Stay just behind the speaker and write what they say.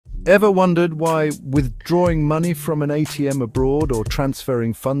Ever wondered why withdrawing money from an ATM abroad or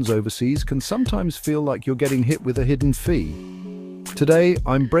transferring funds overseas can sometimes feel like you're getting hit with a hidden fee? Today,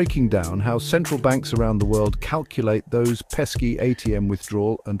 I'm breaking down how central banks around the world calculate those pesky ATM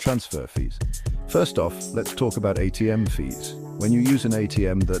withdrawal and transfer fees. First off, let's talk about ATM fees. When you use an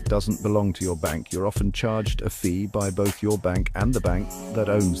ATM that doesn't belong to your bank, you're often charged a fee by both your bank and the bank that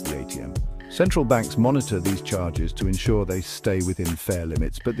owns the ATM. Central banks monitor these charges to ensure they stay within fair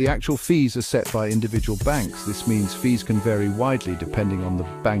limits, but the actual fees are set by individual banks. This means fees can vary widely depending on the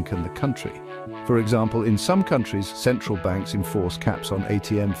bank and the country. For example, in some countries, central banks enforce caps on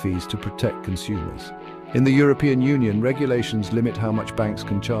ATM fees to protect consumers. In the European Union, regulations limit how much banks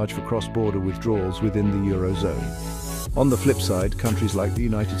can charge for cross-border withdrawals within the Eurozone. On the flip side, countries like the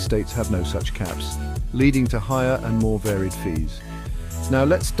United States have no such caps, leading to higher and more varied fees. Now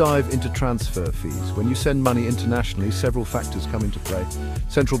let's dive into transfer fees. When you send money internationally, several factors come into play.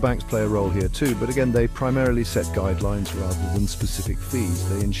 Central banks play a role here too, but again, they primarily set guidelines rather than specific fees.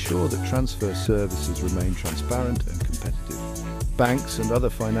 They ensure that transfer services remain transparent and competitive. Banks and other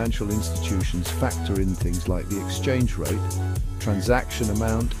financial institutions factor in things like the exchange rate, transaction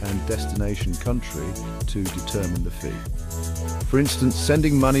amount, and destination country to determine the fee. For instance,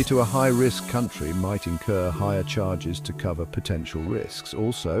 sending money to a high-risk country might incur higher charges to cover potential risks.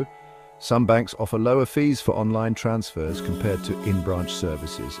 Also, some banks offer lower fees for online transfers compared to in-branch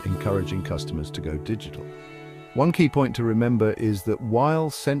services, encouraging customers to go digital. One key point to remember is that while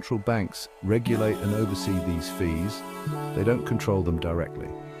central banks regulate and oversee these fees, they don't control them directly.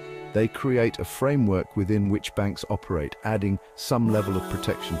 They create a framework within which banks operate, adding some level of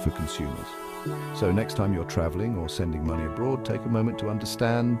protection for consumers. So next time you're traveling or sending money abroad, take a moment to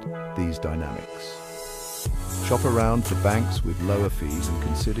understand these dynamics. Shop around for banks with lower fees and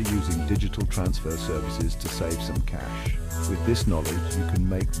consider using digital transfer services to save some cash. With this knowledge, you can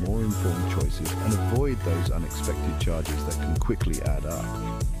make more informed choices and avoid those unexpected charges that can quickly add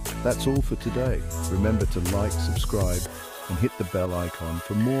up. That's all for today. Remember to like, subscribe, and hit the bell icon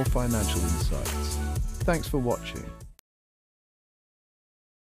for more financial insights. Thanks for watching.